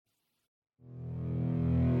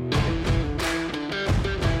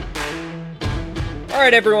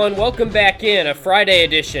right, everyone, welcome back in a Friday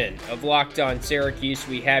edition of Locked On Syracuse.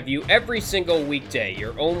 We have you every single weekday,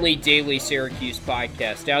 your only daily Syracuse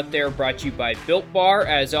podcast out there, brought to you by Built Bar.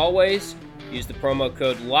 As always, use the promo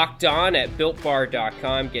code LOCKEDON at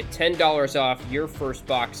BuiltBar.com. Get $10 off your first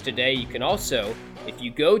box today. You can also, if you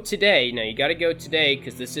go today, now you got to go today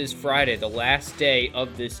because this is Friday, the last day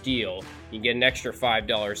of this deal, you can get an extra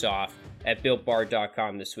 $5 off at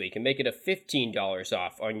BuiltBar.com this week and make it a $15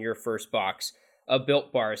 off on your first box of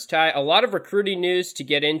Built Bars. Ty, a lot of recruiting news to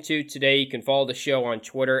get into today. You can follow the show on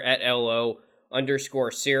Twitter at LO_Syracuse.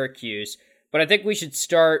 But I think we should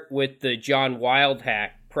start with the John Wildhack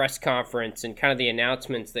press conference and kind of the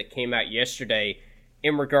announcements that came out yesterday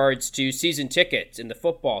in regards to season tickets in the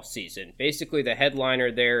football season. Basically, the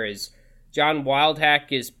headliner there is John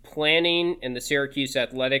Wildhack is planning, and the Syracuse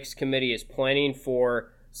Athletics Committee is planning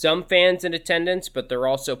for some fans in attendance, but they're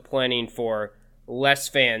also planning for less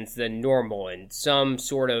fans than normal and some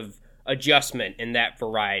sort of adjustment in that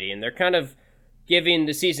variety. And they're kind of giving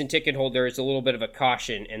the season ticket holders a little bit of a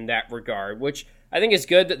caution in that regard, which I think is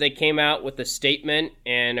good that they came out with a statement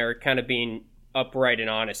and are kind of being upright and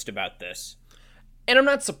honest about this. And I'm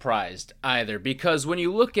not surprised either, because when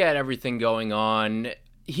you look at everything going on,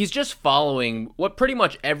 he's just following what pretty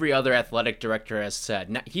much every other athletic director has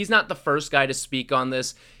said. He's not the first guy to speak on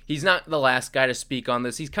this. He's not the last guy to speak on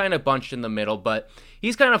this. He's kind of bunched in the middle, but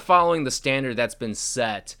he's kind of following the standard that's been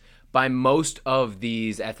set by most of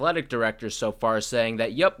these athletic directors so far, saying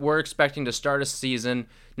that, yep, we're expecting to start a season,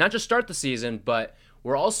 not just start the season, but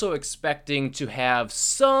we're also expecting to have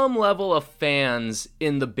some level of fans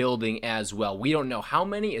in the building as well. We don't know how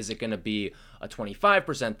many. Is it going to be a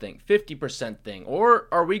 25% thing, 50% thing, or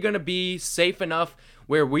are we going to be safe enough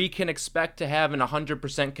where we can expect to have an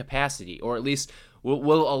 100% capacity, or at least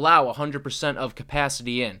we'll allow 100% of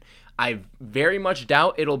capacity in? I very much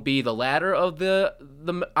doubt it'll be the latter of the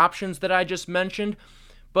options that I just mentioned,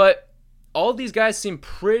 but all these guys seem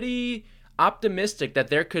pretty optimistic that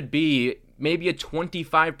there could be maybe a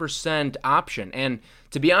 25% option. And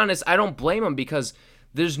to be honest, I don't blame them, because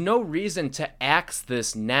there's no reason to axe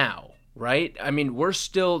this now, right? I mean,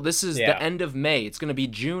 this is the end of May. It's going to be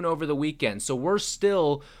June over the weekend. So we're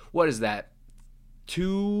still, what is that,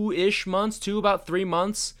 about 3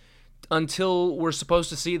 months until we're supposed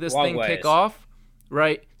to see this thing kick off,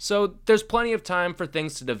 right? So there's plenty of time for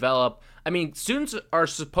things to develop. I mean, students are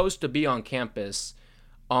supposed to be on campus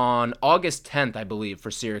on August 10th, I believe, for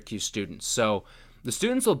Syracuse students. So the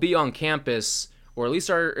students will be on campus, or at least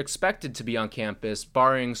are expected to be on campus,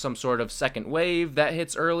 barring some sort of second wave that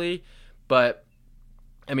hits early. But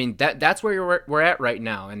I mean, that's where we're at right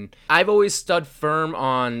now. And I've always stood firm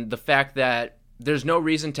on the fact that there's no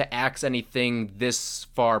reason to axe anything this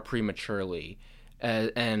far prematurely.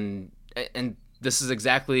 And this is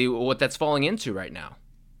exactly what that's falling into right now.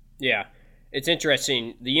 Yeah. It's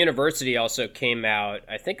interesting. The university also came out,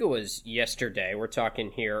 I think it was yesterday. We're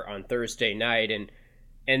talking here on Thursday night,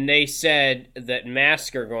 and they said that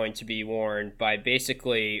masks are going to be worn by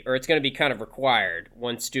basically, or it's going to be kind of required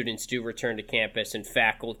once students do return to campus, and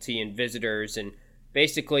faculty and visitors, and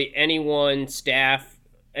basically anyone, staff,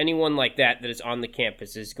 anyone like that is on the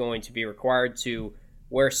campus is going to be required to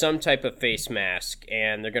wear some type of face mask,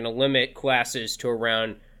 and they're going to limit classes to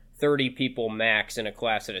around 30 people max in a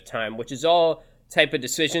class at a time, which is all type of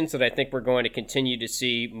decisions that I think we're going to continue to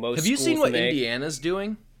see most schools make. Have you seen what Indiana's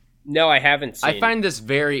doing? No, I haven't seen. I find this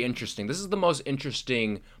very interesting. This is the most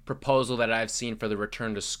interesting proposal that I've seen for the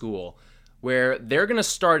return to school, where they're going to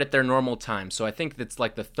start at their normal time. So I think it's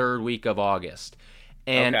like the third week of August.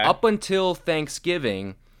 And up until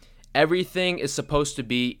Thanksgiving, everything is supposed to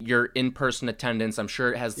be your in-person attendance. I'm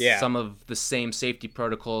sure it has some of the same safety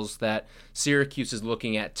protocols that Syracuse is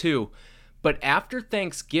looking at too. But after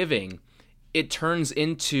Thanksgiving, it turns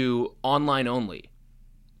into online only,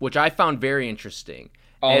 which I found very interesting.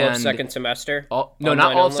 All of second semester? No,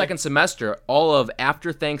 not all of second semester. All of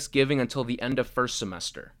after Thanksgiving until the end of first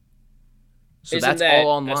semester. So Isn't that's that all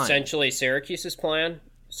online. Essentially Syracuse's plan?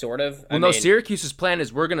 Sort of. Well, Syracuse's plan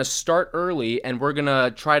is we're going to start early and we're going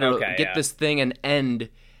to try to get this thing and end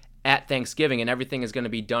at Thanksgiving, and everything is going to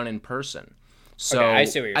be done in person. So I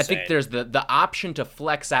see what you're saying. I think there's the option to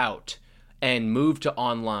flex out and move to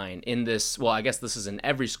online in this. Well, I guess this is in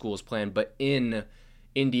every school's plan, but in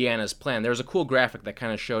Indiana's plan, there's a cool graphic that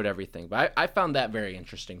kind of showed everything. But I found that very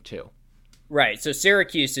interesting too. Right. So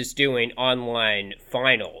Syracuse is doing online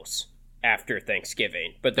finals after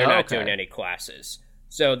Thanksgiving, but they're not doing any classes.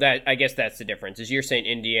 So that, I guess that's the difference. Is you're saying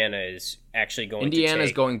Indiana is actually going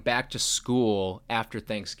Indiana's going back to school after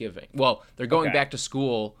Thanksgiving. Well, they're going back to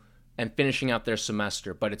school and finishing out their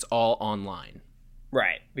semester, but it's all online.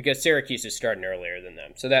 Right, because Syracuse is starting earlier than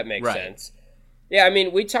them, so that makes Right. sense. Yeah, I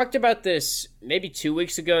mean, we talked about this maybe 2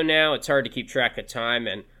 weeks ago now. It's hard to keep track of time,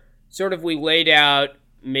 and sort of we laid out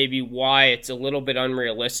maybe why it's a little bit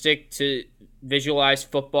unrealistic to visualize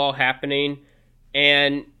football happening.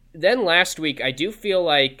 And then last week, I do feel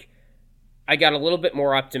like I got a little bit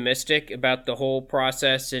more optimistic about the whole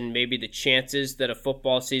process and maybe the chances that a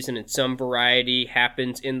football season in some variety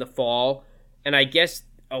happens in the fall. And I guess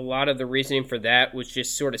a lot of the reasoning for that was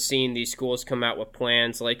just sort of seeing these schools come out with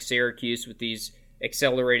plans like Syracuse with these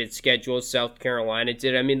accelerated schedules. South Carolina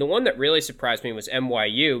did. I mean, the one that really surprised me was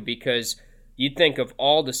NYU, because you'd think of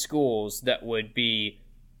all the schools that would be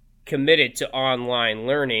committed to online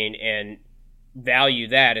learning and value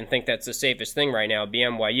that and think that's the safest thing right now, be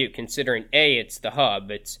NYU, considering A, it's the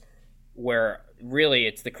hub, it's where really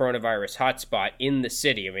it's the coronavirus hotspot in the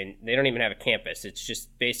city. I mean, they don't even have a campus. It's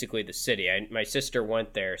just basically the city. My sister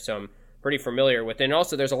went there, so I'm pretty familiar with it. And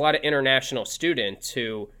also there's a lot of international students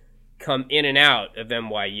who come in and out of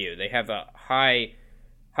NYU. They have a high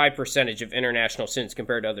percentage of international students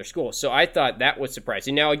compared to other schools. So I thought that was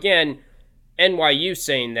surprising. Now, again, NYU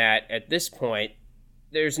saying that at this point,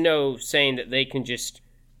 there's no saying that they can just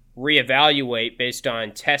reevaluate based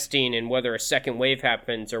on testing and whether a second wave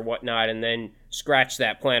happens or whatnot and then scratch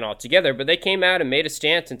that plan altogether. But they came out and made a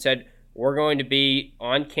stance and said, we're going to be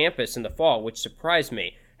on campus in the fall, which surprised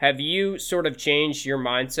me. Have you sort of changed your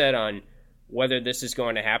mindset on whether this is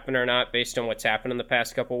going to happen or not based on what's happened in the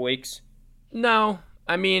past couple of weeks? No.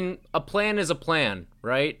 I mean, a plan is a plan,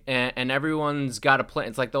 right? And everyone's got a plan.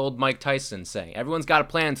 It's like the old Mike Tyson saying, everyone's got a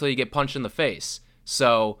plan until you get punched in the face.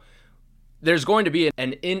 So there's going to be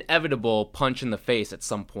an inevitable punch in the face at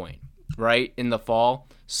some point, right, in the fall.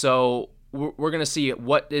 So we're going to see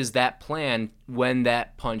what is that plan when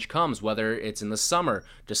that punch comes, whether it's in the summer.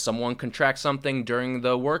 Does someone contract something during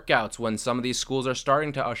the workouts when some of these schools are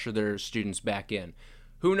starting to usher their students back in?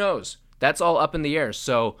 Who knows? That's all up in the air.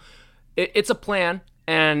 So it's a plan,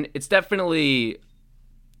 and it's definitely,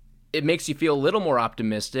 it makes you feel a little more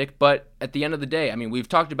optimistic. But at the end of the day, I mean, we've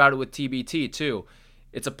talked about it with TBT too.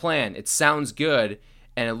 It's a plan. It sounds good,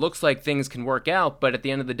 and it looks like things can work out. But at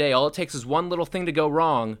the end of the day, all it takes is one little thing to go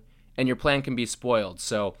wrong, and your plan can be spoiled.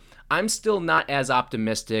 So I'm still not as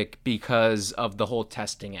optimistic because of the whole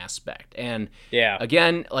testing aspect. And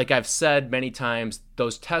again, like I've said many times,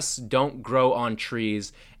 those tests don't grow on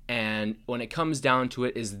trees. And when it comes down to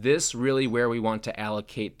it, is this really where we want to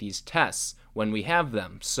allocate these tests when we have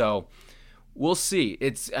them? So we'll see.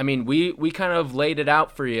 We kind of laid it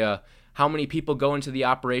out for you, how many people go into the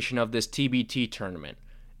operation of this TBT tournament.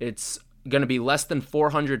 It's going to be less than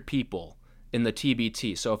 400 people in the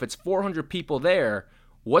TBT. So if it's 400 people there,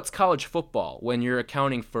 what's college football when you're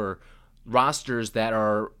accounting for rosters that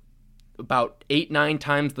are about 8-9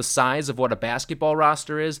 times the size of what a basketball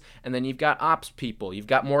roster is? And then you've got ops people, you've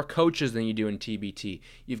got more coaches than you do in TBT,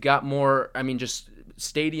 you've got more, just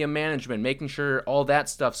stadium management, making sure all that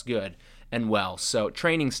stuff's good and well, so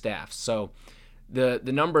training staff. So the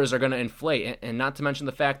numbers are going to inflate, and not to mention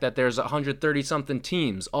the fact that there's 130 something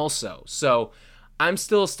teams also. So I'm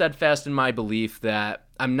still steadfast in my belief that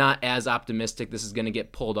I'm not as optimistic this is going to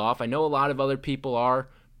get pulled off. I know a lot of other people are,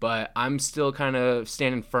 but I'm still kind of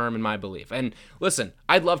standing firm in my belief. And listen,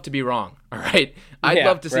 I'd love to be wrong, all right? I'd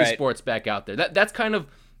love to see sports back out there. That's kind of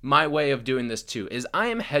my way of doing this too, is I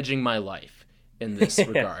am hedging my life in this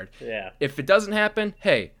regard. If it doesn't happen,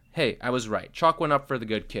 hey, I was right. Chalk went up for the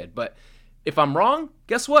good kid. But if I'm wrong,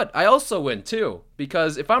 guess what? I also win too.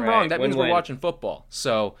 Because if I'm wrong, that means we're watching football.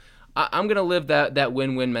 So I'm going to live that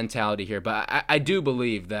win-win mentality here. But I do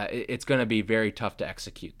believe that it's going to be very tough to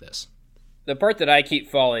execute this. The part that I keep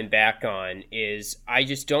falling back on is I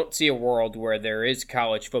just don't see a world where there is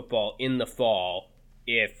college football in the fall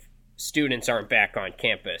if students aren't back on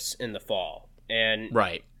campus in the fall. And,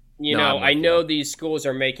 right. I know these schools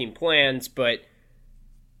are making plans, but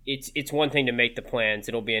it's one thing to make the plans.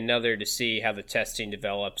 It'll be another to see how the testing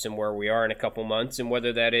develops and where we are in a couple months and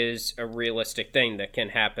whether that is a realistic thing that can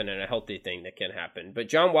happen and a healthy thing that can happen. But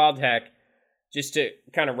John Wildhack, just to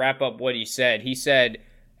kind of wrap up what he said,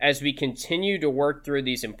 as we continue to work through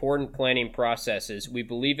these important planning processes, we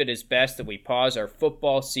believe it is best that we pause our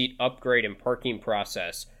football seat upgrade and parking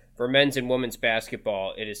process. For men's and women's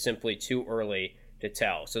basketball, it is simply too early to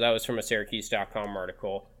tell. So that was from a Syracuse.com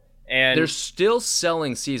article. And they're still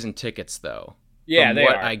selling season tickets, though. Yeah, they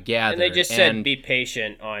are. I gather. And they just said be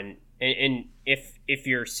patient on, and if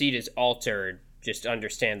your seat is altered, just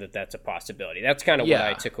understand that that's a possibility. That's kind of what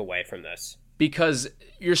I took away from this. because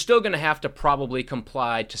you're still going to have to probably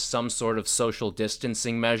comply to some sort of social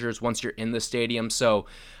distancing measures once you're in the stadium. So,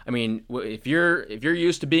 I mean, if you're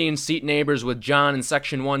used to being seat neighbors with John in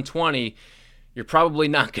section 120, you're probably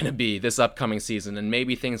not going to be this upcoming season, and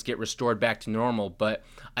maybe things get restored back to normal. But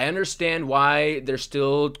I understand why they're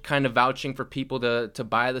still kind of vouching for people to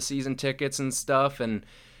buy the season tickets and stuff. And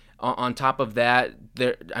on top of that,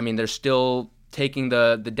 they're still taking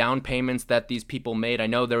the down payments that these people made. I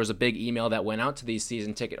know there was a big email that went out to these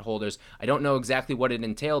season ticket holders. I don't know exactly what it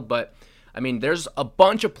entailed, but I mean, there's a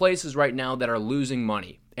bunch of places right now that are losing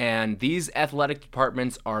money, and these athletic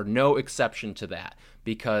departments are no exception to that,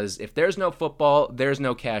 because if there's no football, there's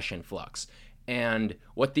no cash influx. And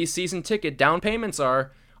what these season ticket down payments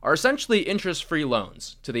are essentially interest-free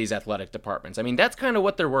loans to these athletic departments. I mean, that's kind of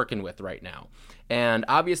what they're working with right now. And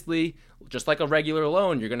obviously, just like a regular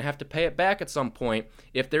loan, you're going to have to pay it back at some point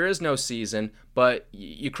if there is no season, but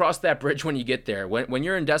you cross that bridge when you get there. When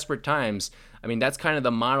you're in desperate times, I mean, that's kind of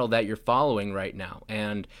the model that you're following right now.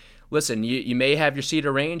 And listen, you may have your seat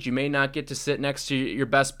arranged, you may not get to sit next to your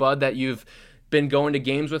best bud that you've been going to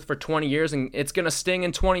games with for 20 years, and it's going to sting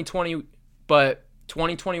in 2020, but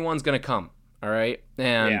 2021 is going to come, all right?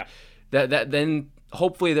 And that then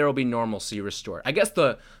hopefully there will be normalcy restored. I guess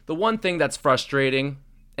the one thing that's frustrating,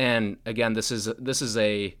 and again, this is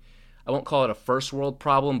a, I won't call it a first world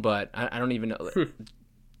problem, but I don't even know.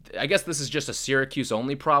 I guess this is just a Syracuse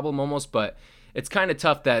only problem almost, but it's kind of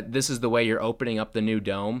tough that this is the way you're opening up the new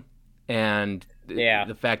dome, and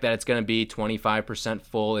the fact that it's going to be 25%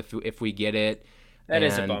 full if we get it. That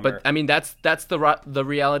is a bummer. But I mean, that's the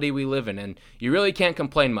reality we live in, and you really can't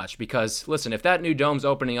complain much, because listen, if that new dome's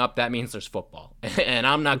opening up, that means there's football, and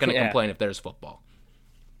I'm not going to complain if there's football.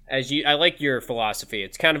 I like your philosophy.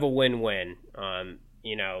 It's kind of a win-win,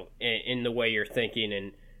 in the way you're thinking,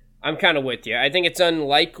 and I'm kind of with you. I think it's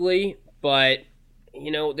unlikely, but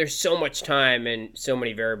there's so much time and so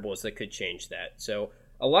many variables that could change that. So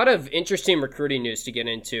a lot of interesting recruiting news to get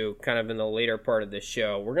into kind of in the later part of this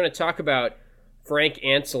show. We're going to talk about Frank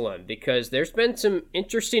Anselem, because there's been some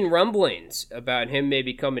interesting rumblings about him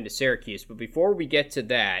maybe coming to Syracuse. But before we get to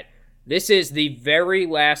that, this is the very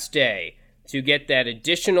last day to get that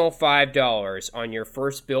additional $5 on your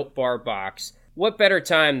first Built Bar box. What better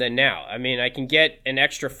time than now? I mean, I can get an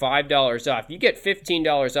extra $5 off. You get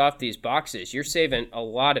 $15 off these boxes. You're saving a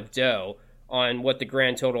lot of dough on what the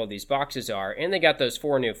grand total of these boxes are. And they got those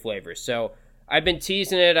 4 new flavors. So I've been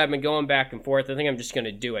teasing it. I've been going back and forth. I think I'm just going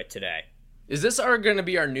to do it today. Is this going to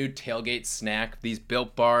be our new tailgate snack? These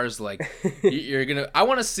Built Bars, like you're gonna. I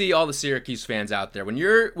want to see all the Syracuse fans out there when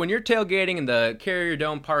you're tailgating in the Carrier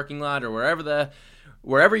Dome parking lot or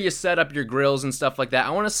wherever you set up your grills and stuff like that. I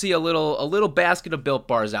want to see a little basket of Built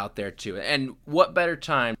Bars out there too. And what better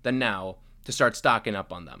time than now to start stocking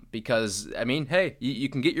up on them? Because I mean, hey, you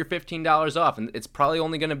can get your $15 off, and it's probably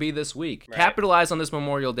only going to be this week. Right. Capitalize on this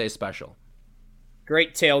Memorial Day special.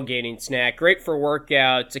 Great tailgating snack, great for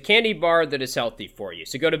workouts, a candy bar that is healthy for you.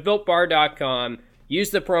 So go to BuiltBar.com,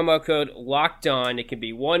 use the promo code LOCKEDON. It can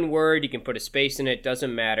be one word, you can put a space in it,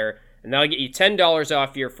 doesn't matter. And that'll get you $10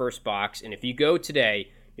 off your first box. And if you go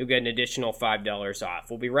today, you'll get an additional $5 off.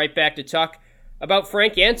 We'll be right back to talk about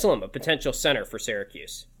Frank Anselem, a potential center for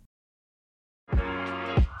Syracuse.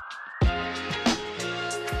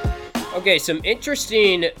 Okay, some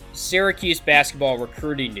interesting Syracuse basketball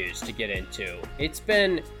recruiting news to get into. It's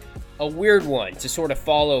been a weird one to sort of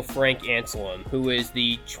follow Frank Anselem, who is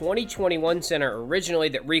the 2021 center originally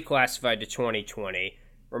that reclassified to 2020.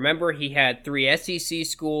 Remember, he had 3 SEC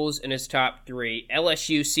schools in his top 3.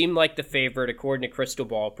 LSU seemed like the favorite according to Crystal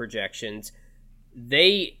Ball projections.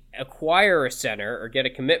 They acquire a center or get a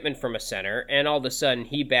commitment from a center, and all of a sudden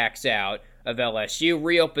he backs out of LSU,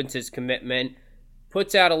 reopens his commitment,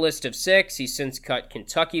 puts out a list of 6. He's since cut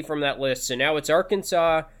Kentucky from that list. So now it's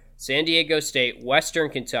Arkansas, San Diego State, Western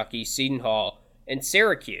Kentucky, Seton Hall, and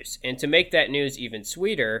Syracuse. And to make that news even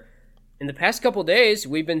sweeter, in the past couple days,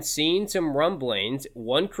 we've been seeing some rumblings.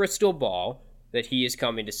 One crystal ball that he is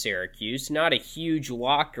coming to Syracuse. Not a huge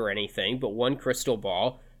lock or anything, but one crystal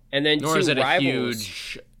ball. And then Nor 2 is it rivals. A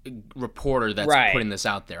huge reporter that's putting this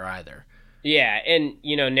out there either. Yeah, and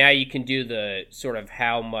now you can do the sort of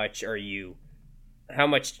how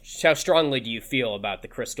strongly do you feel about the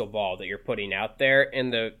crystal ball that you're putting out there?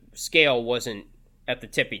 And the scale wasn't at the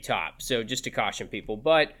tippy top, so just to caution people.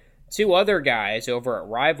 But 2 other guys over at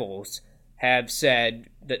Rivals have said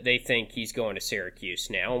that they think he's going to Syracuse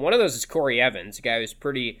now. And one of those is Corey Evans, a guy who's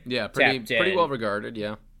pretty well regarded,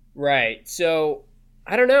 yeah. Right. So,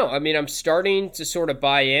 I don't know. I mean, I'm starting to sort of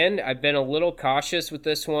buy in. I've been a little cautious with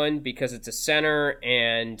this one because it's a center,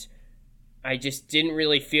 and I just didn't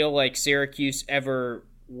really feel like Syracuse ever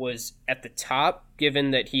was at the top,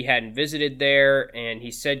 given that he hadn't visited there, and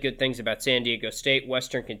he said good things about San Diego State,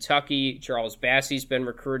 Western Kentucky. Charles Bassey's been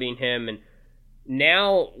recruiting him, and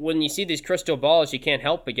now when you see these crystal balls, you can't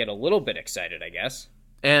help but get a little bit excited, I guess.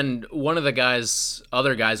 And one of the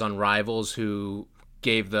other guys on Rivals who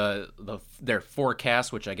gave their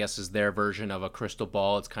forecast, which I guess is their version of a crystal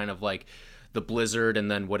ball. It's kind of like the Blizzard and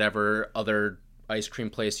then whatever other ice cream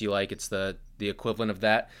place you like. It's the equivalent of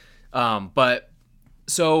that. But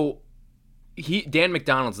so Dan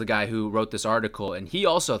McDonald's the guy who wrote this article, and he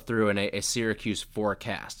also threw in a Syracuse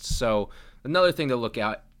forecast. So another thing to look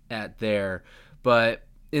at there. But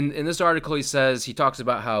in this article, he talks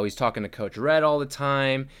about how he's talking to Coach Red all the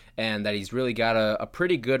time, and that he's really got a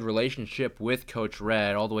pretty good relationship with Coach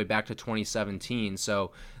Red all the way back to 2017.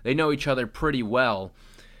 So they know each other pretty well.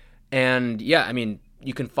 And yeah, I mean,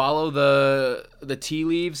 you can follow the tea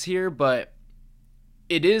leaves here, but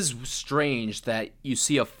it is strange that you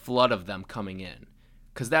see a flood of them coming in,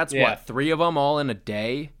 because that's what, 3 of them all in a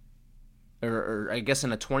day, or I guess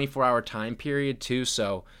in a 24-hour time period too.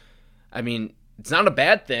 So, I mean, it's not a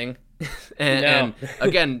bad thing. and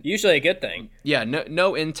again, usually a good thing. Yeah,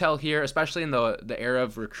 no intel here, especially in the era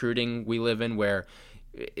of recruiting we live in, where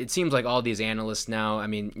it seems like all these analysts now, I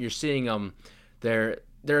mean, you're seeing them, they're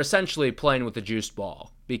essentially playing with the juiced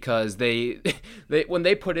ball, because they when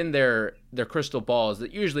they put in their crystal balls,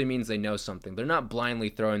 that usually means they know something. They're not blindly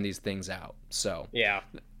throwing these things out. So yeah,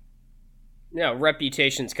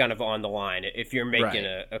 reputation's kind of on the line if you're making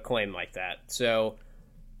a claim like that. So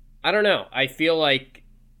I don't know. I feel like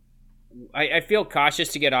I feel cautious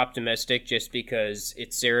to get optimistic just because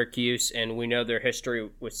it's Syracuse and we know their history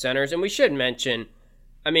with centers. And we should mention,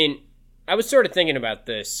 I mean, I was sort of thinking about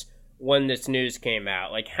this when this news came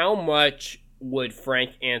out. Like, how much would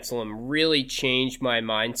Frank Anselem really change my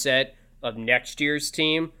mindset of next year's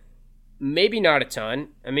team? Maybe not a ton.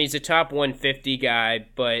 I mean, he's a top 150 guy,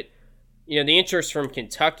 but the interest from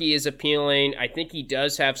Kentucky is appealing. I think he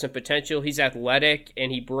does have some potential. He's athletic,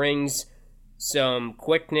 and he brings some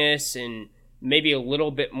quickness and maybe a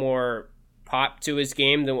little bit more pop to his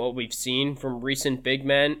game than what we've seen from recent big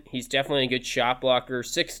men. He's definitely a good shot blocker,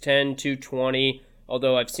 6'10", 220,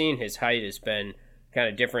 although I've seen his height has been kind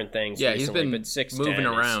of different things recently. He's been but 6'10" moving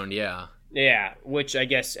around, Yeah, which I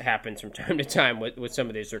guess happens from time to time with some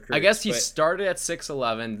of these recruits. I guess he started at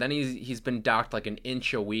 6'11", then he's been docked like an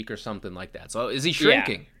inch a week or something like that. So is he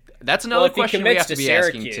shrinking? Yeah. That's another question we have to be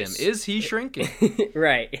Syracuse, asking Tim. Is he shrinking?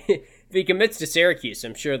 Right. If he commits to Syracuse,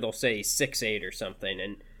 I'm sure they'll say he's 6'8" or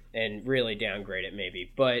something and really downgrade it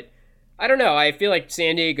maybe. But I don't know. I feel like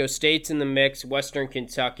San Diego State's in the mix, Western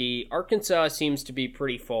Kentucky. Arkansas seems to be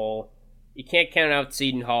pretty full. You can't count out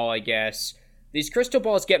Seton Hall, I guess. These crystal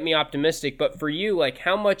balls get me optimistic, but for you, like,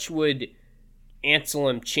 how much would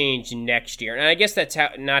Anselem change next year? And I guess that's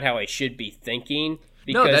not how I should be thinking.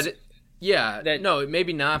 Because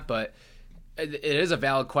maybe not, but it is a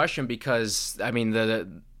valid question because, I mean,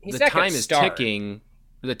 the time is ticking.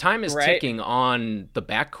 The time is ticking on the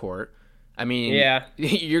backcourt. I mean,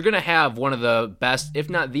 you're going to have one of the best, if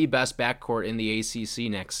not the best backcourt in the ACC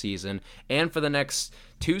next season and for the next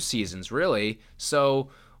 2 seasons, really. So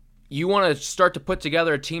you want to start to put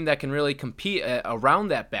together a team that can really compete around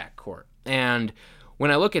that backcourt. And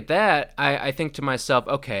when I look at that, I think to myself,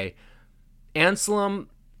 okay, Anselem,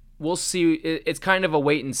 we'll see. It's kind of a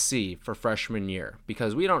wait and see for freshman year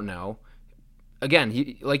because we don't know. Again,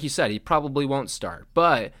 he, like you said, he probably won't start.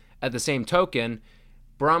 But at the same token,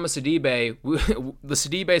 Bourama Sidibe, the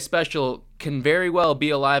Sidibe special can very well be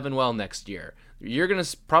alive and well next year. You're going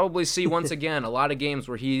to probably see once again a lot of games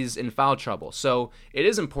where he's in foul trouble. So it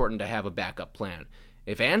is important to have a backup plan.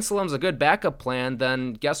 If Anselem's a good backup plan,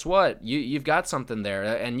 then guess what? You've got something there,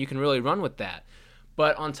 and you can really run with that.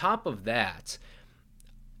 But on top of that,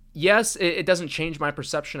 yes, it doesn't change my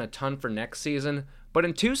perception a ton for next season. But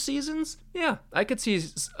in 2 seasons, yeah, I could see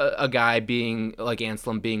a guy being like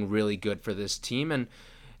Anselem being really good for this team.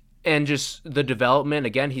 And just the development,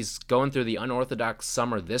 again, he's going through the unorthodox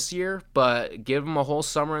summer this year, but give him a whole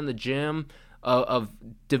summer in the gym of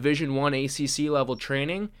Division I ACC level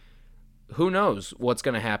training. Who knows what's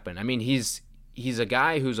going to happen? I mean, he's a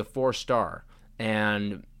guy who's a 4-star.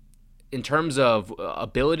 And in terms of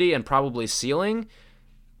ability and probably ceiling,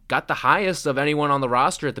 got the highest of anyone on the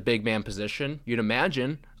roster at the big man position, you'd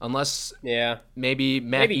imagine, unless maybe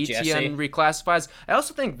Mac Etienne reclassifies. I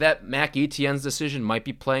also think that Mac Etienne's decision might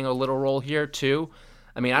be playing a little role here, too.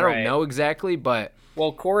 I mean, I don't know exactly, but...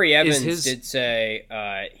 Well, Corey Evans did say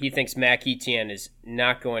he thinks Mac Etienne is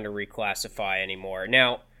not going to reclassify anymore.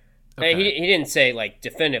 Now, Okay. He didn't say like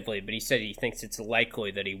definitively, but he said he thinks it's likely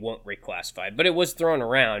that he won't reclassify. But it was thrown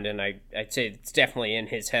around, and I'd say it's definitely in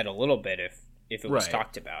his head a little bit if it was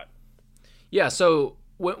talked about. Yeah, so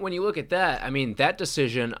when you look at that, I mean, that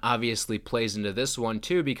decision obviously plays into this one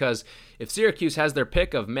too, because if Syracuse has their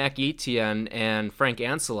pick of Mac Etienne and Frank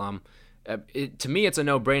Anselem, to me it's a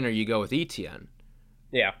no-brainer you go with Etienne.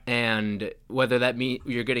 Yeah. And whether that means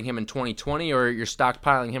you're getting him in 2020 or you're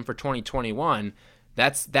stockpiling him for 2021,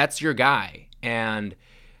 that's your guy. And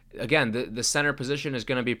again, the center position is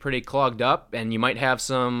going to be pretty clogged up, and you might have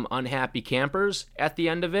some unhappy campers at the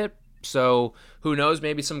end of it. So who knows,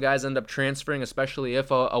 maybe some guys end up transferring, especially if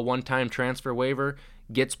a one-time transfer waiver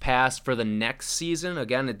gets passed for the next season.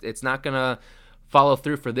 Again, it's not going to follow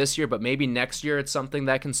through for this year, but maybe next year it's something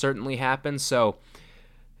that can certainly happen. So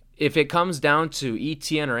if it comes down to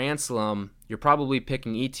Etienne or Anselem, you're probably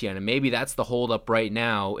picking Etienne, and maybe that's the holdup right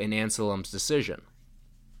now in Anselem's decision.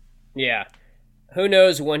 Yeah. Who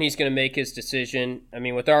knows when he's going to make his decision? I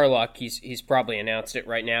mean, with our luck, he's probably announced it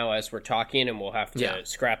right now as we're talking, and we'll have to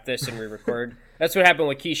scrap this and re-record. That's what happened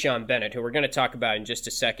with Keyshawn Bennett, who we're going to talk about in just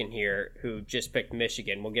a second here, who just picked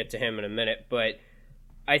Michigan. We'll get to him in a minute. But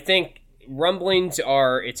I think rumblings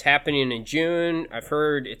are it's happening in June. I've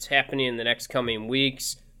heard it's happening in the next coming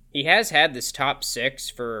weeks. He has had this top 6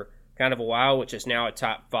 for kind of a while, which is now a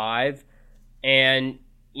top 5. And,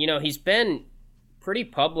 you know, he's been pretty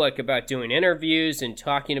public about doing interviews and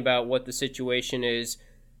talking about what the situation is.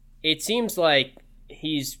 It seems like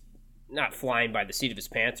he's not flying by the seat of his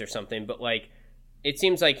pants or something, but like it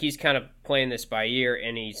seems like he's kind of playing this by ear,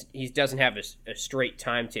 and he doesn't have a straight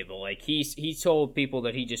timetable. Like he told people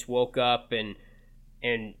that he just woke up and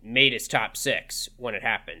made his top 6 when it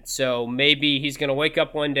happened. So maybe he's going to wake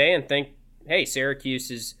up one day and think, hey,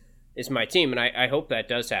 Syracuse is my team. And I hope that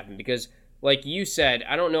does happen, because like you said,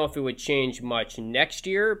 I don't know if it would change much next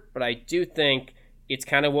year, but I do think it's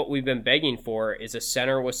kind of what we've been begging for, is a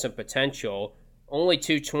center with some potential. Only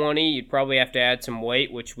 220, you'd probably have to add some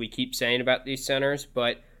weight, which we keep saying about these centers.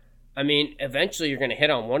 But, I mean, eventually you're going to hit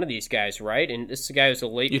on one of these guys, right? And this is a guy who's a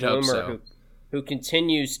late bloomer who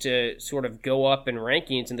continues to sort of go up in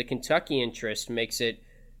rankings, and the Kentucky interest makes it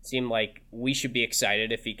seem like we should be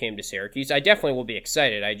excited if he came to Syracuse. I definitely will be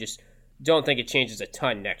excited. I just don't think it changes a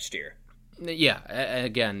ton next year. Yeah,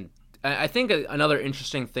 again, I think another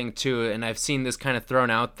interesting thing too, and I've seen this kind of thrown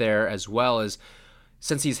out there as well, is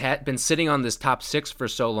since he's been sitting on this top 6 for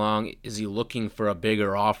so long, is he looking for a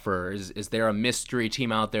bigger offer? Is there a mystery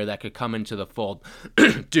team out there that could come into the fold?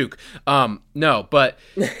 Duke. No, but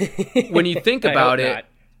when you think about it,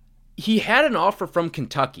 he had an offer from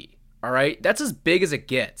Kentucky, all right? That's as big as it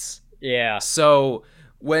gets. Yeah. So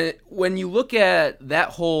when you look at that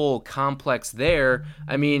whole complex there,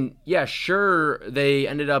 I mean, yeah, sure, they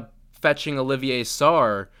ended up fetching Olivier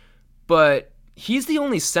Sarr, but he's the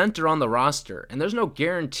only center on the roster, and there's no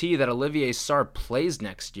guarantee that Olivier Sarr plays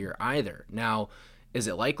next year either. Now, is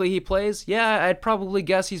it likely he plays? Yeah, I'd probably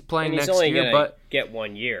guess he's playing next year, but get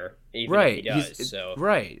 1 year, even if he does.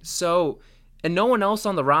 So, and no one else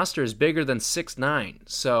on the roster is bigger than 6'9".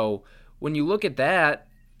 So when you look at that,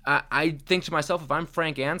 I think to myself, if I'm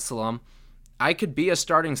Frank Anselem, I could be a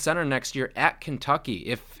starting center next year at Kentucky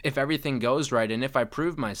if everything goes right and if I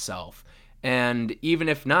prove myself. And even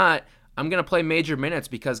if not, I'm going to play major minutes,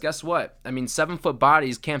 because guess what? I mean, 7-foot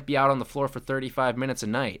bodies can't be out on the floor for 35 minutes a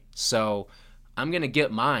night. So I'm going to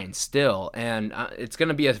get mine still. And it's going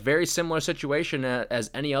to be a very similar situation as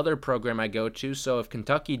any other program I go to. So if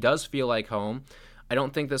Kentucky does feel like home, I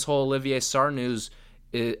don't think this whole Olivier Sarr news,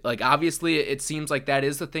 obviously it seems like that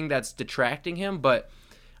is the thing that's detracting him. But,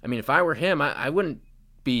 I mean, if I were him, I wouldn't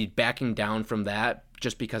be backing down from that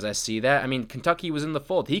just because I see that. I mean, Kentucky was in the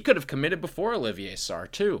fold. He could have committed before Olivier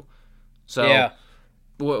Sarr, too. So yeah,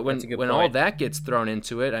 when all that gets thrown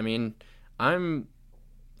into it, I mean, I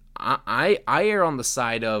err on the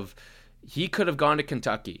side of he could have gone to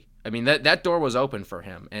Kentucky. I mean, that door was open for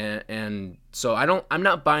him, and so I'm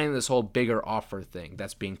not buying this whole bigger offer thing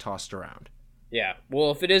that's being tossed around. Yeah,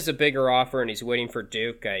 well, if it is a bigger offer and he's waiting for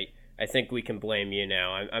Duke, I think we can blame you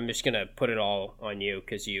now. I'm just gonna put it all on you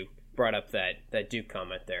because you brought up that Duke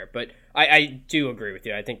comment there. But I do agree with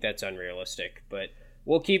you. I think that's unrealistic, but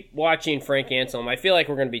we'll keep watching Frank Anselem. I feel like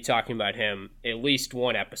we're going to be talking about him at least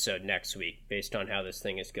one episode next week based on how this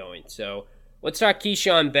thing is going. So let's talk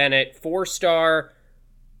Keyshawn Bennett, 4-star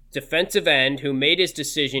defensive end who made his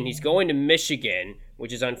decision. He's going to Michigan,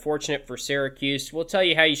 which is unfortunate for Syracuse. We'll tell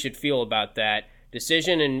you how you should feel about that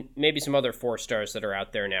decision and maybe some other 4-stars that are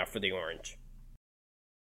out there now for the Orange.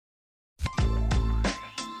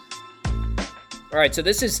 All right, so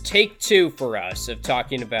this is take 2 for us of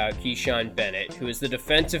talking about Keyshawn Bennett, who is the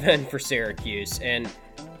defensive end for Syracuse. And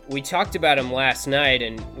we talked about him last night,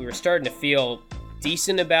 and we were starting to feel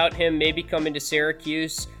decent about him maybe coming to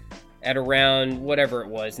Syracuse at around whatever it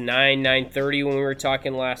was, 9:30 when we were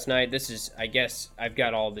talking last night. This is, I guess, I've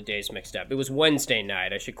got all the days mixed up. It was Wednesday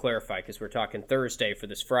night, I should clarify, because we're talking Thursday for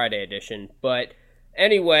this Friday edition. But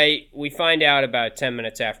anyway, we find out about 10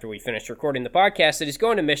 minutes after we finished recording the podcast that he's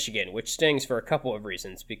going to Michigan, which stings for a couple of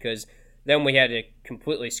reasons, because then we had to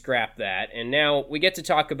completely scrap that. And now we get to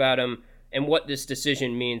talk about him and what this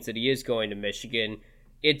decision means that he is going to Michigan.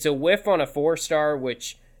 It's a whiff on a 4-star,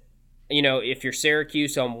 which, you know, if you're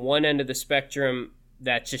Syracuse on one end of the spectrum,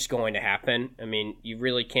 that's just going to happen. I mean, you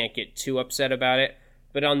really can't get too upset about it.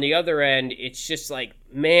 But on the other end, it's just like,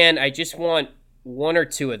 man, I just want one or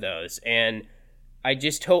two of those. And I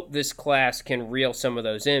just hope this class can reel some of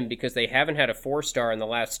those in, because they haven't had a 4-star in the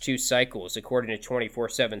last 2 cycles, according to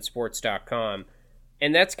 247sports.com.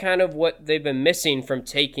 And that's kind of what they've been missing from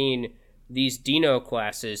taking these Dino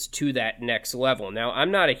classes to that next level. Now,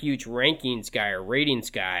 I'm not a huge rankings guy or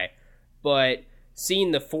ratings guy, but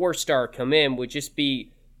seeing the 4-star come in would just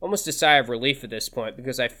be almost a sigh of relief at this point,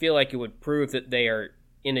 because I feel like it would prove that they are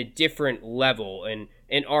in a different level and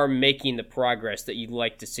are making the progress that you'd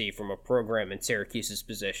like to see from a program in Syracuse's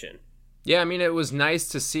position. Yeah, I mean, it was nice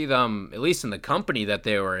to see them, at least in the company that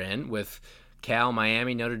they were in, with Cal,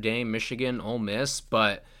 Miami, Notre Dame, Michigan, Ole Miss,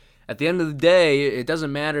 but at the end of the day, it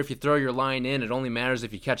doesn't matter if you throw your line in, it only matters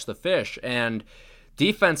if you catch the fish, and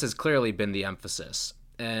defense has clearly been the emphasis.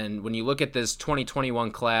 And when you look at this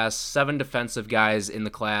 2021 class, 7 defensive guys in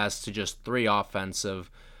the class to just 3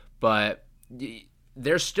 offensive, but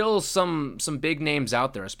there's still some big names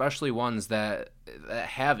out there, especially ones that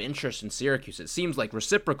have interest in Syracuse. It seems like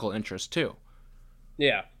reciprocal interest too.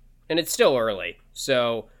 Yeah, and it's still early.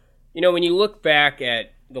 So, you know, when you look back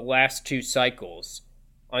at the last 2 cycles,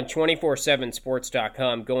 on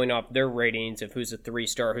 247sports.com, going off their ratings of who's a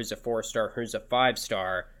 3-star, who's a 4-star, who's a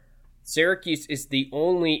 5-star, Syracuse is the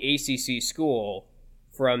only ACC school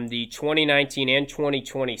from the 2019 and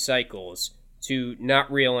 2020 cycles to not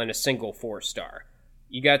reel in a single 4-star.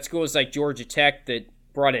 You got schools like Georgia Tech that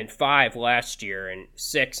brought in 5 last year and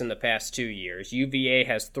 6 in the past 2 years. UVA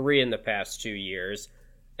has 3 in the past 2 years.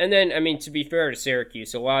 And then, I mean, to be fair to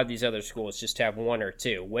Syracuse, a lot of these other schools just have 1 or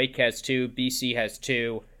 2. Wake has 2, BC has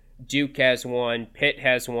 2, Duke has 1, Pitt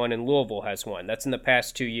has 1, and Louisville has 1. That's in the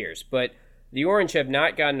past 2 years. But the Orange have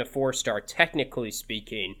not gotten a 4-star, technically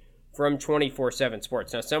speaking, from 247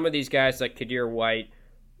 Sports. Now, some of these guys, like Kadir White,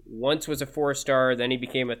 once was a 4-star, then he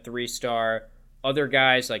became a 3-star. Other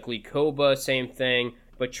guys like Lee Koba, same thing.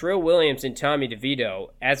 But Trill Williams and Tommy DeVito,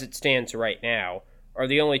 as it stands right now, are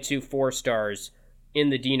the only 2 4-stars in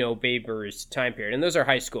the Dino Babers time period. And those are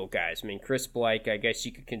high school guys. I mean, Chris Blake, I guess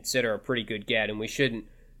you could consider a pretty good get, and we shouldn't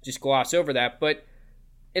just gloss over that. But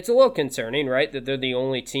it's a little concerning, right, that they're the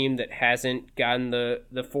only team that hasn't gotten the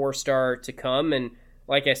 4-star to come. And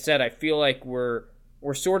like I said, I feel like we're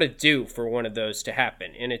sort of due for one of those to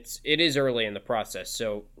happen. And it is early in the process,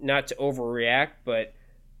 so not to overreact, but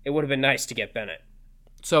it would have been nice to get Bennett.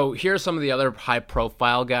 So here are some of the other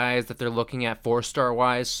high-profile guys that they're looking at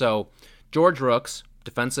 4-star-wise. So George Rooks,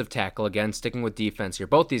 defensive tackle, again, sticking with defense here.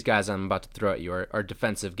 Both these guys I'm about to throw at you are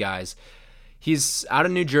defensive guys. He's out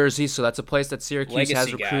of New Jersey, so that's a place that Syracuse Legacy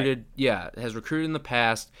has recruited. Guy. Yeah, has recruited in the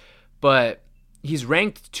past, but he's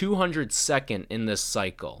ranked 202nd in this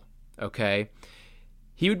cycle, okay?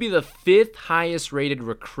 He would be the 5th highest rated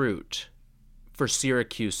recruit for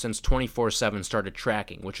Syracuse since 24/7 started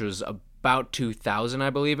tracking, which was about 2000,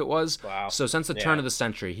 I believe it was. Wow. So since the turn of the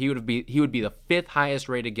century, he would be the 5th highest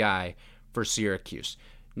rated guy for Syracuse.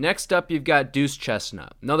 Next up, you've got Deuce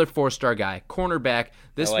Chestnut, another 4-star guy, cornerback.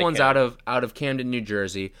 This one's him. out of Camden, New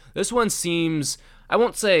Jersey. This one seems, I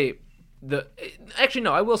won't say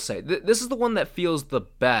I will say this is the one that feels the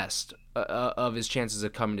best of his chances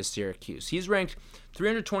of coming to Syracuse. He's ranked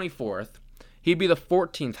 324th. He'd be the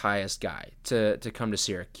 14th highest guy to come to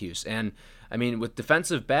Syracuse. And I mean, with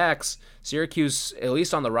defensive backs, Syracuse, at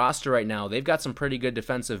least on the roster right now, they've got some pretty good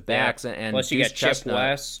defensive backs. Yeah. And plus you Deuce got Chip Chestnut,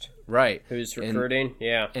 West, right, who's recruiting.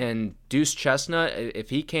 And Deuce Chestnut, if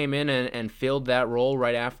he came in and filled that role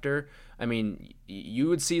right after, I mean, you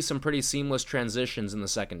would see some pretty seamless transitions in the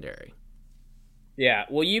secondary. Yeah,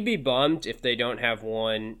 will you be bummed if they don't have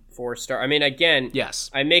one 4-star? I mean, again,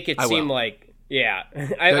 yes, I make it seem like, yeah.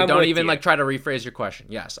 Don't even try to rephrase your question.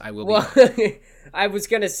 Yes, I will be. Well, I was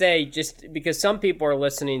going to say, just because some people are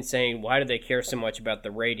listening saying, why do they care so much about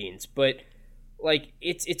the ratings? But, like,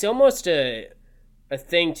 it's almost a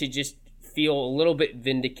thing to just feel a little bit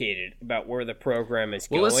vindicated about where the program is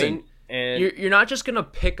going. Listen, And you're not just going to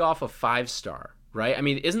pick off a 5-star, right? I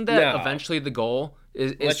mean, isn't that eventually the goal?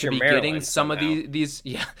 Is to be getting some of these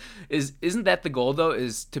isn't that the goal though?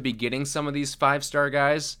 Is to be getting some of these 5-star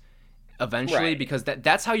guys eventually, right? Because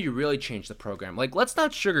that's how you really change the program. Like, let's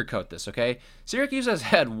not sugarcoat this, okay? Syracuse has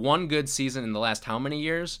had one good season in the last how many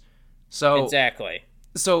years? So exactly.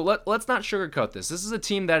 So let's not sugarcoat this. This is a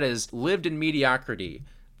team that has lived in mediocrity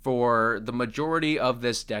for the majority of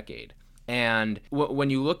this decade. And when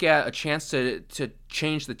you look at a chance to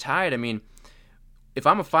change the tide, I mean, if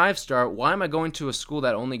I'm a 5-star, why am I going to a school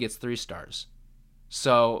that only gets 3 stars?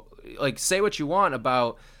 So, like, say what you want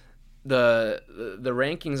about the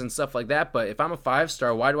rankings and stuff like that, but if I'm a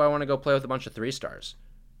 5-star, why do I want to go play with a bunch of 3 stars?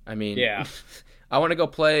 I mean, yeah. I want to go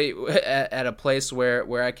play at a place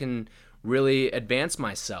where I can really advance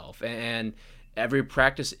myself, and every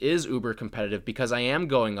practice is uber competitive because I am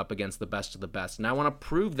going up against the best of the best, and I want to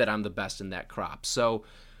prove that I'm the best in that crop. So,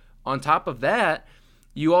 on top of that,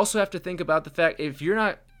 you also have to think about the fact if you're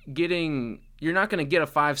not going to get a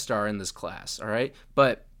 5-star in this class, all right?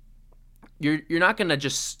 But you're not going to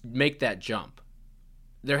just make that jump.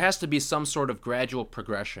 There has to be some sort of gradual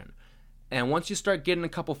progression. And once you start getting a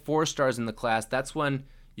couple 4-stars in the class, that's when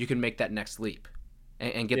you can make that next leap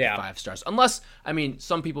and get the 5 stars. Unless, I mean,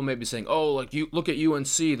 some people may be saying, oh, like, you look at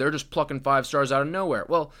UNC, they're just plucking 5 stars out of nowhere.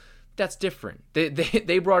 Well, that's different.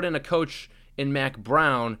 They brought in a coach in Mac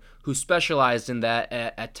Brown, who specialized in that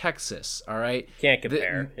at Texas, all right? Can't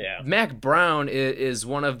compare, Mac Brown is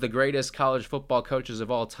one of the greatest college football coaches of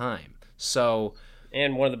all time. So,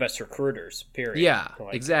 and one of the best recruiters, period. Yeah,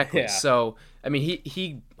 exactly. Yeah. So, I mean,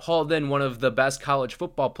 he hauled in one of the best college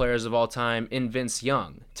football players of all time in Vince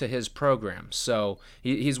Young to his program. So,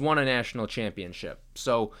 he's won a national championship.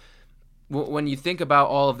 So, when you think about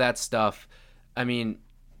all of that stuff, I mean,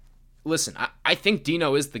 listen, I think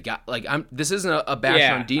Dino is the guy. Like, this isn't a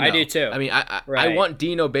bash on Dino. I do too. I mean, I want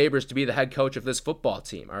Dino Babers to be the head coach of this football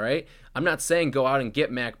team, all right? I'm not saying go out and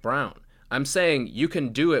get Mac Brown. I'm saying you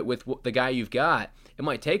can do it with the guy you've got. It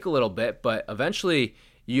might take a little bit, but eventually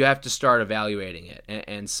you have to start evaluating it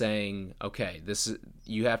and saying, okay,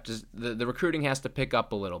 the recruiting has to pick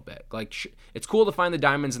up a little bit. Like, it's cool to find the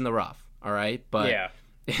diamonds in the rough, all right? But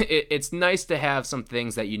it's nice to have some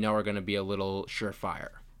things that you know are going to be a little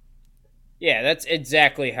surefire. Yeah, that's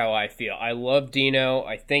exactly how I feel. I love Dino.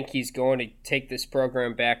 I think he's going to take this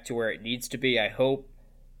program back to where it needs to be. I hope,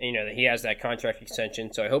 that he has that contract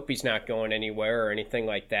extension, so I hope he's not going anywhere or anything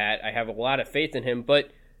like that. I have a lot of faith in him, but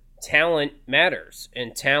talent matters,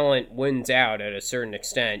 and talent wins out at a certain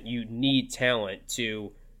extent. You need talent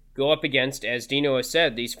to go up against, as Dino has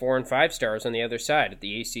said, these 4 and 5 stars on the other side at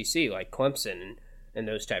the ACC, like Clemson and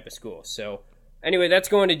those type of schools. So, anyway, that's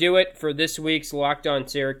going to do it for this week's Locked On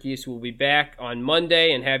Syracuse. We'll be back on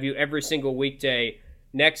Monday and have you every single weekday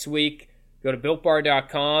next week. Go to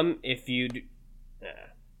BuiltBar.com if you'd...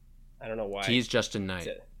 I don't know why. Tease Justin Knight.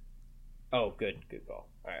 Oh, good call.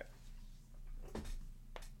 All right.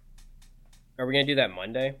 Are we going to do that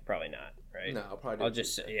Monday? Probably not, right? No, I'll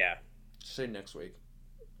just say, say next week.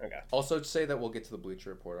 Okay. Also, say that we'll get to the Bleacher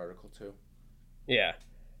Report article, too. Yeah.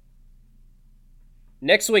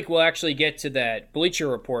 Next week, we'll actually get to that Bleacher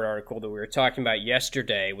Report article that we were talking about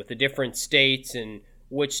yesterday with the different states and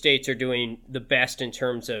which states are doing the best in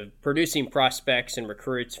terms of producing prospects and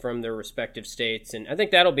recruits from their respective states. And I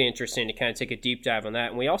think that'll be interesting to kind of take a deep dive on that.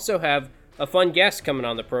 And we also have a fun guest coming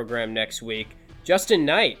on the program next week, Justin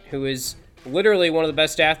Knight, who is literally one of the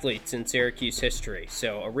best athletes in Syracuse history.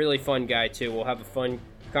 So a really fun guy, too. We'll have a fun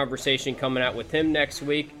conversation coming out with him next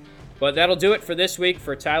week. But that'll do it for this week.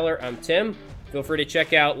 For Tyler, I'm Tim. Feel free to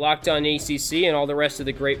check out Locked On ACC and all the rest of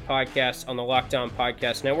the great podcasts on the Locked On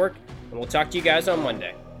Podcast Network. And we'll talk to you guys on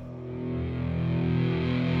Monday.